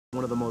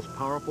one of the most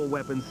powerful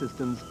weapon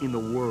systems in the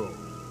world,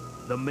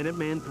 the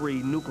Minuteman III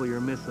nuclear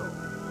missile.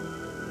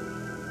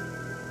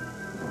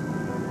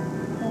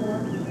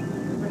 4,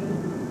 3,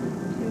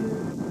 2,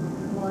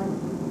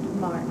 1,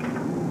 mark.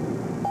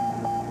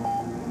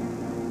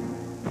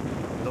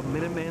 The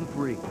Minuteman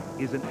III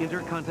is an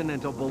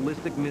intercontinental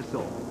ballistic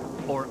missile,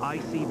 or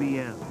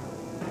ICBM.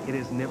 It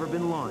has never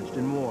been launched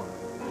in war,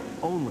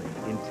 only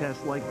in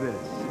tests like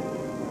this.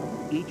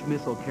 Each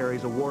missile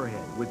carries a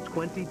warhead with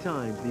 20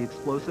 times the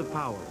explosive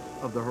power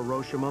of the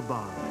Hiroshima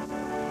bomb.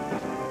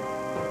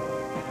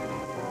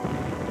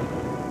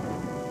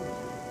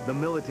 The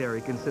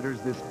military considers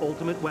this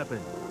ultimate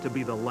weapon to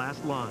be the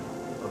last line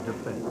of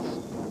defense.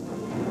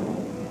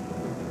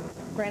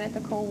 Granted,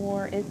 the Cold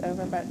War is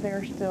over, but there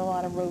are still a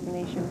lot of rogue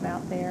nations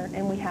out there,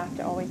 and we have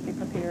to always be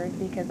prepared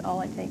because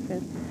all it takes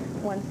is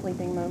one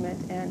sleeping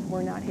moment, and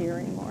we're not here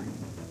anymore.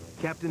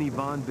 Captain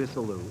Yvonne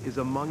Bisselou is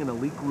among an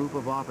elite group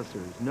of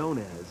officers known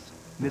as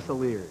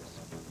missileers,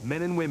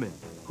 men and women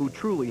who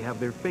truly have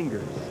their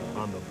fingers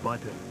on the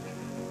button.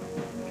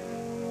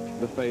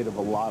 The fate of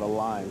a lot of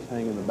lives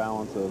hang in the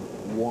balance of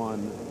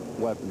one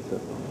weapon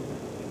system.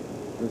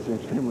 It's an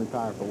extremely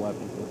powerful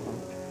weapon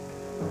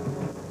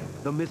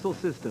system. The missile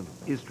system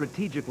is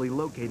strategically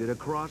located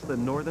across the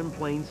northern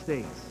Plains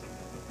states.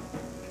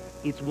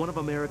 It's one of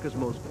America's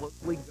most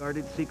closely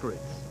guarded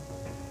secrets.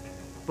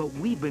 But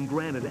we've been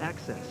granted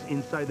access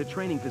inside the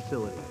training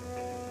facility,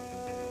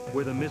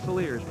 where the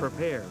missileers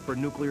prepare for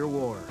nuclear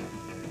war.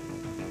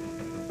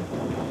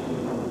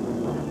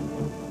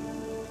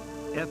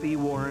 F.E.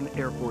 Warren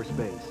Air Force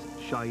Base,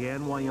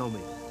 Cheyenne,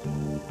 Wyoming.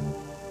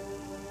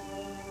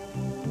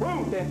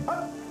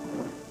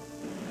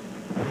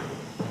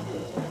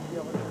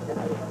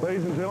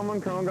 Ladies and gentlemen,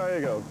 Colonel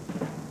Gallegos.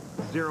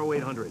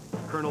 0800,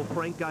 Colonel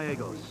Frank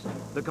Gallegos,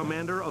 the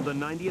commander of the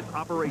 90th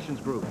Operations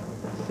Group,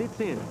 sits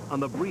in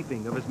on the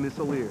briefing of his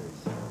missileers.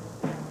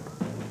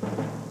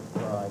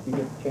 If you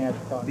get the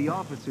chance to talk. The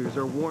officers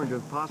are warned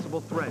of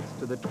possible threats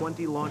to the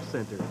 20 launch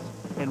centers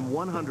and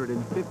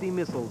 150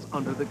 missiles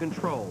under the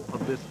control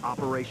of this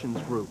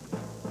operations group.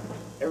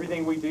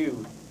 Everything we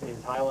do is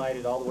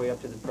highlighted all the way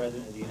up to the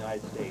President of the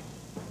United States.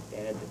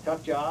 And it's a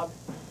tough job,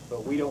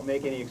 but we don't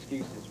make any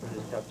excuses for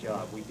this tough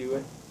job. We do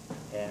it,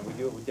 and we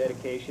do it with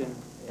dedication,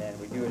 and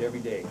we do it every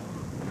day.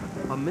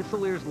 A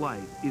missileer's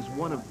life is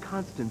one of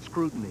constant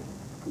scrutiny.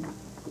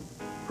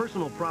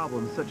 Personal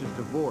problems such as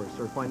divorce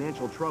or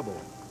financial trouble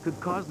could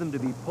cause them to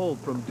be pulled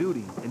from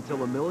duty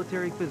until a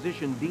military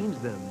physician deems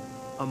them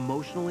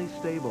emotionally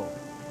stable.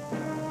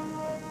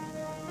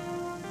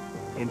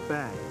 In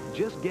fact,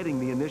 just getting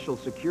the initial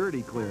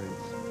security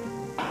clearance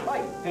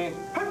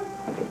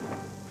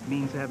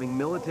means having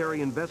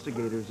military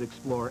investigators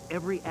explore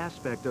every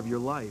aspect of your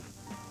life.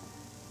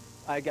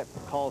 I got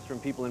calls from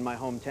people in my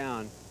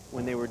hometown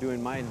when they were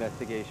doing my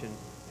investigation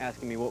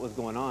asking me what was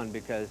going on,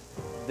 because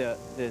the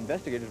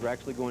investigators were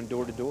actually going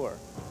door to door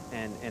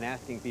and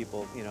asking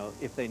people, you know,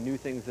 if they knew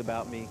things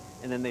about me,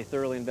 and then they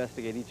thoroughly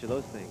investigate each of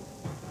those things.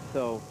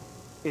 So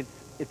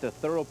it's a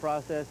thorough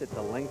process, it's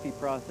a lengthy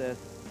process,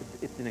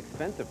 it's an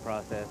expensive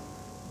process,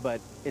 but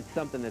it's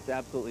something that's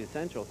absolutely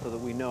essential so that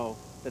we know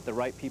that the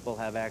right people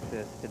have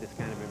access to this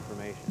kind of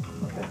information.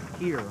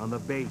 Here on the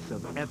base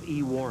of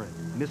F.E. Warren,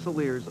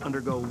 missileers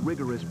undergo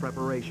rigorous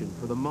preparation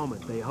for the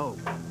moment they hope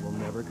will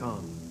never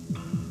come.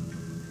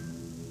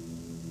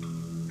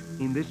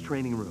 In this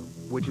training room,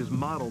 which is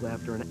modeled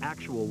after an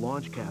actual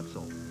launch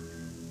capsule,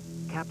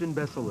 Captain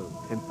Bisselou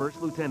and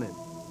First Lieutenant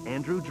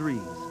Andrew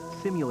Dries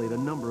simulate a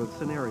number of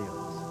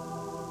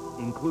scenarios,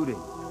 including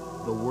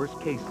the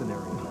worst-case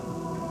scenario.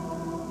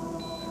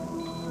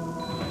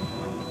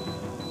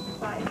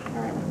 All right,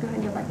 let's go ahead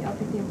and go back to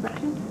LTC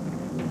inspection.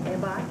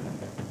 Stand by.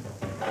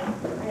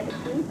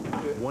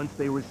 Once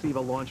they receive a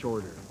launch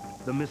order,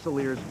 the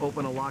missileers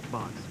open a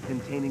lockbox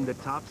containing the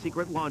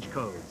top-secret launch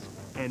codes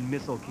and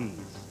missile keys.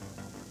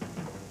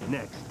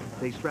 Next,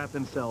 they strap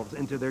themselves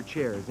into their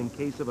chairs in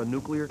case of a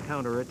nuclear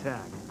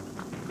counterattack.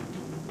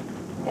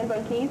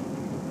 Input keys.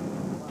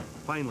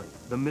 Finally,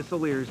 the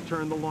missileers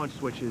turn the launch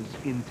switches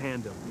in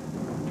tandem.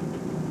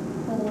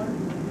 4, 3,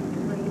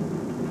 2,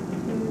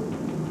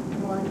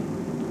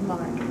 1,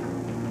 mark.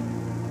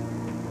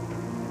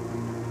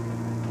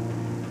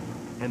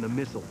 And the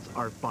missiles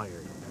are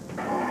fired.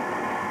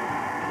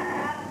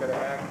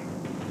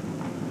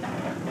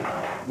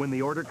 When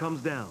the order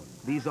comes down,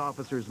 these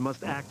officers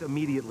must act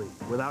immediately,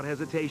 without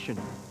hesitation,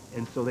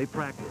 and so they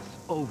practice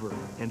over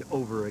and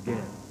over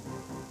again.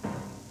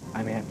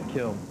 I may have to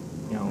kill,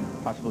 you know,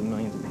 possibly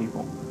millions of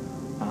people.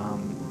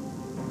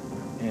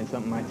 And it's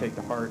something I take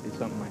to heart. It's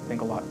something I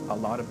think a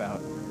lot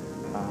about.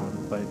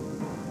 But,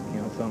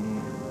 you know,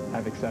 something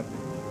I've accepted.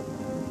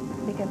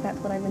 Because that's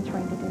what I've been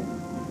trained to do.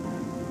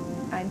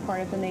 I'm part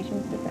of the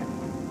nation's defense.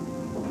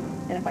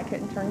 And if I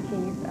couldn't turn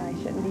keys, I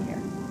shouldn't be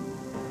here.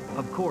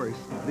 Of course,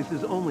 this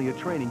is only a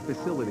training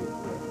facility.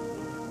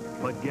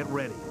 But get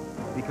ready,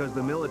 because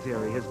the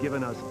military has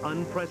given us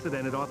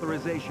unprecedented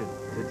authorization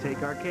to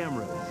take our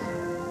cameras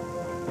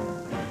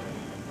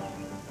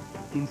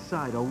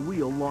inside a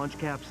real launch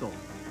capsule.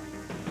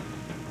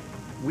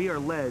 we are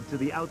led to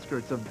the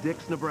outskirts of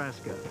Dix,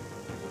 Nebraska.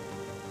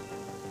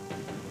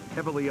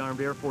 Heavily armed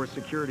Air Force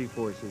security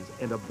forces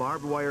and a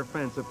barbed wire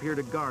fence appear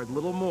to guard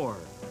little more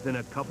than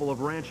a couple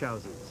of ranch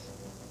houses.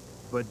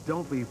 But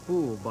don't be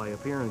fooled by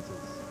appearances.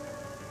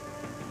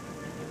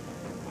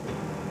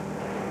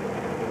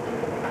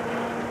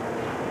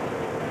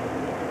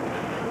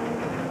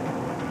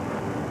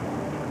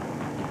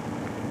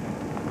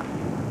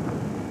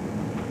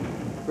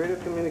 Radio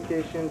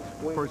communications.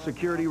 For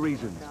security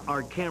reasons,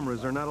 our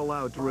cameras are not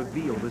allowed to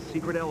reveal the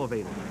secret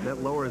elevator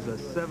that lowers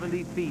us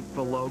 70 feet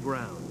below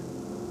ground.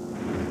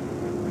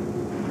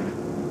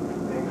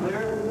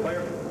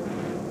 Clear.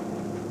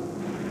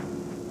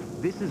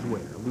 This is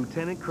where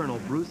Lieutenant Colonel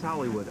Bruce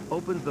Hollywood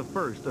opens the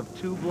first of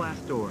 2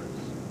 blast doors,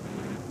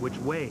 which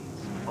weighs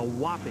a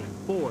whopping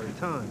 4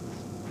 tons.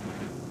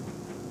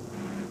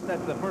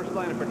 That's the first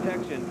line of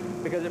protection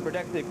because it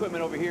protects the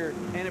equipment over here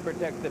and it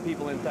protects the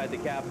people inside the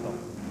capsule.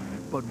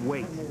 But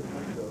wait,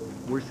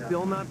 we're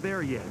still not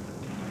there yet.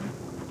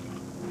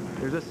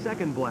 There's a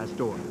second blast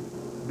door.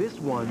 This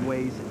one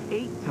weighs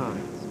 8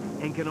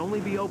 tons and can only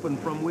be opened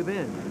from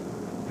within.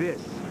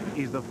 This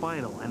is the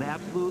final and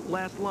absolute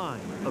last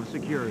line of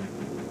security.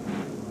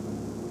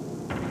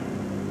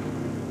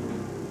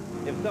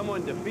 If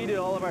someone defeated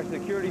all of our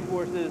security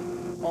forces,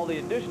 all the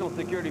additional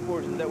security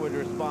forces that would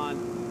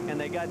respond, and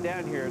they got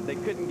down here, they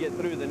couldn't get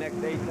through the next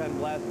 8-ton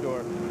blast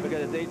door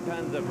because it's 8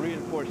 tons of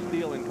reinforced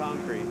steel and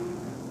concrete.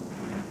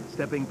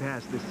 Stepping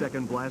past this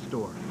second blast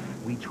door,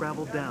 we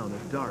travel down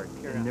a dark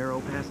and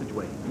narrow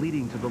passageway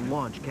leading to the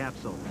launch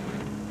capsule.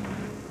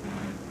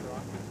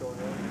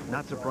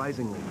 Not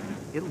surprisingly,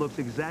 it looks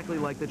exactly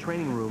like the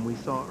training room we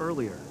saw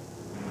earlier,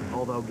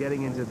 although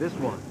getting into this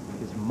one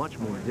is much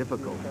more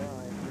difficult.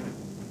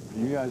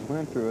 You guys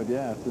went through it,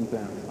 yeah, it's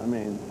intense. I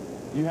mean,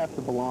 you have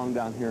to belong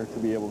down here to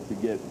be able to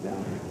get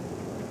down here.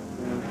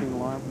 You never seen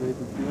alarm for the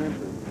 2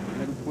 entry.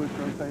 Never switched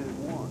rotated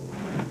one.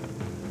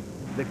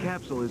 The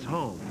capsule is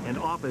home and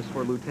office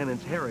for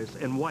Lieutenants Harris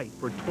and White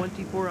for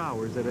 24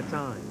 hours at a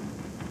time.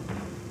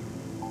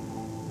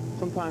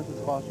 Sometimes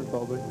it's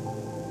claustrophobic.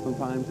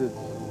 Sometimes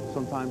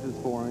it's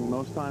boring.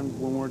 Most times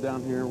when we're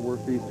down here, we're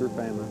feast or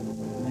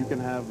famine. You can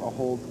have a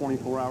whole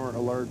 24-hour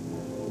alert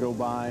go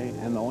by,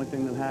 and the only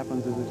thing that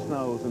happens is it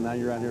snows, and now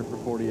you're out here for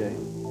 48.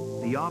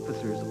 The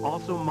officers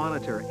also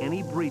monitor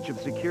any breach of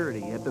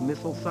security at the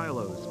missile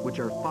silos, which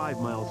are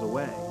 5 miles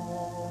away.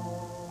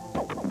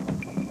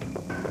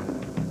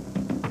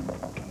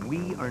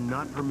 We are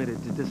not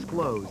permitted to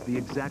disclose the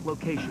exact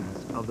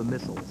locations of the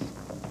missiles.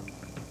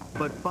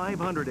 But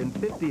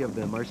 550 of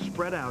them are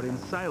spread out in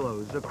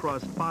silos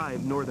across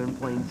 5 northern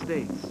plain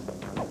states.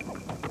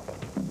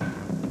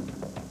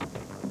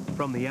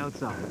 From the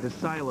outside, the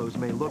silos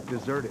may look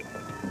deserted,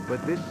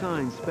 but this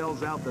sign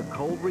spells out the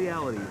cold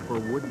reality for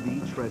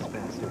would-be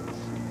trespassers.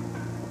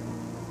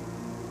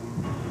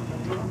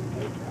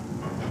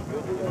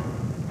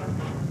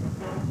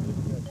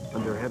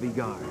 Under heavy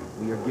guard,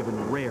 we are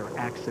given rare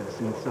access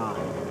inside.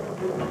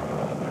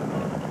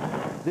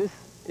 This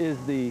is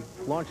the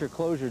launcher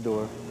closure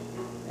door,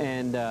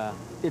 and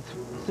it's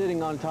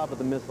sitting on top of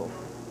the missile,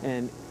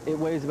 and it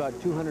weighs about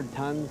 200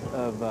 tons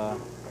of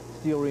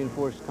steel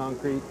reinforced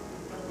concrete.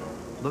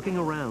 Looking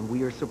around,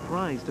 we are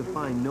surprised to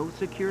find no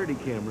security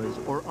cameras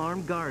or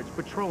armed guards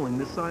patrolling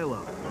the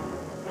silo.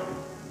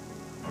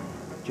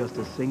 Just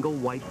a single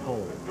white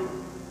pole.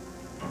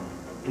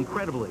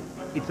 Incredibly,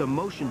 it's a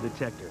motion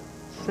detector,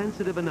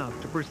 sensitive enough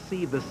to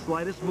perceive the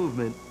slightest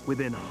movement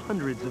within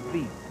hundreds of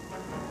feet.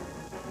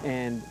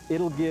 And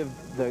it'll give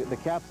the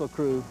capsule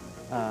crew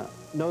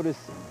notice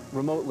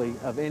remotely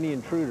of any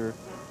intruder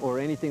or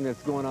anything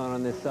that's going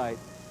on this site,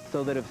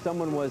 so that if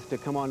someone was to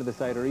come onto the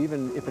site, or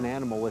even if an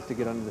animal was to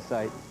get onto the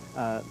site,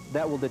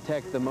 that will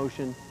detect the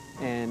motion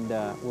and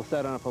will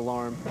set off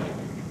alarm.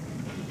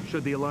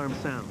 Should the alarm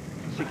sound,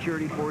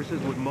 security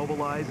forces would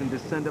mobilize and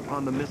descend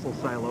upon the missile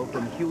silo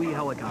from Huey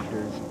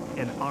helicopters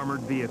and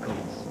armored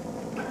vehicles.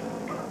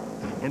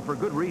 And for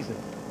good reason.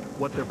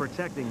 What they're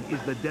protecting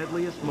is the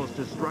deadliest, most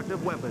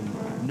destructive weapon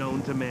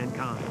known to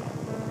mankind.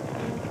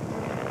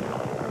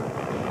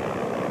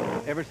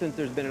 Ever since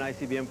there's been an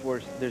ICBM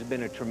force, there's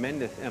been a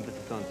tremendous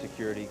emphasis on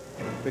security,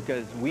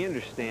 because we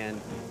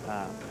understand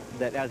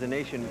that as a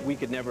nation, we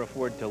could never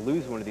afford to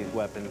lose one of these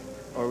weapons,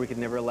 or we could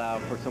never allow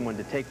for someone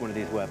to take one of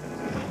these weapons.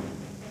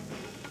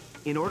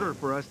 In order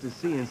for us to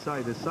see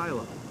inside the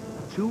silo,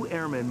 2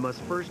 airmen must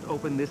first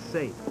open this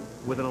safe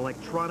with an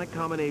electronic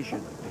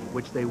combination,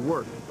 which they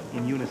work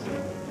in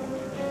unison.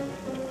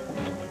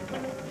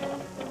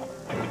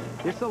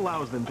 This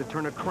allows them to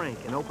turn a crank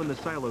and open the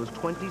silo's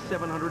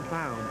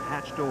 2,700-pound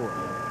hatch door.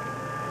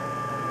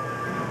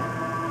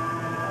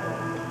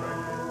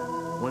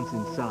 Once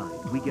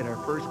inside, we get our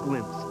first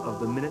glimpse of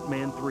the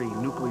Minuteman III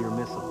nuclear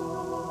missile.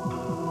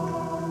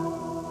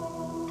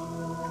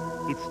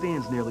 It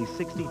stands nearly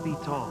 60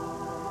 feet tall,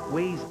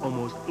 weighs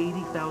almost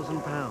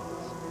 80,000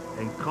 pounds,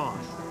 and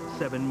costs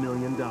 $7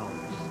 million.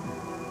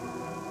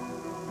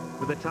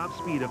 With a top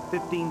speed of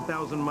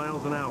 15,000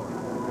 miles an hour,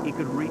 it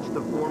could reach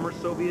the former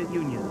Soviet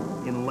Union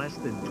in less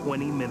than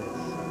 20 minutes.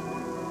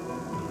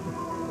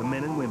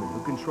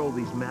 who control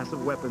these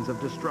massive weapons of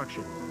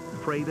destruction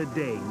pray the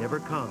day never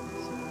comes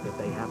that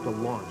they have to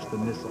launch the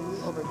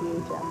missiles. Over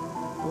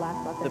VHF.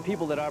 Last bucket. The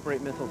people that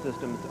operate missile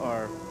systems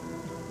are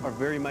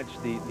very much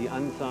the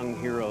unsung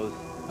heroes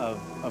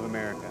of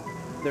America.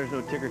 There's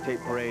no ticker tape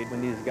parade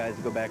when these guys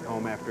go back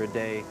home after a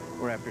day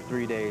or after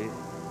 3 days.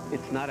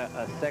 It's not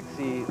a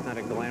sexy, it's not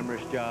a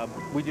glamorous job.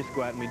 We just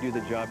go out and we do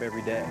the job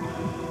every day.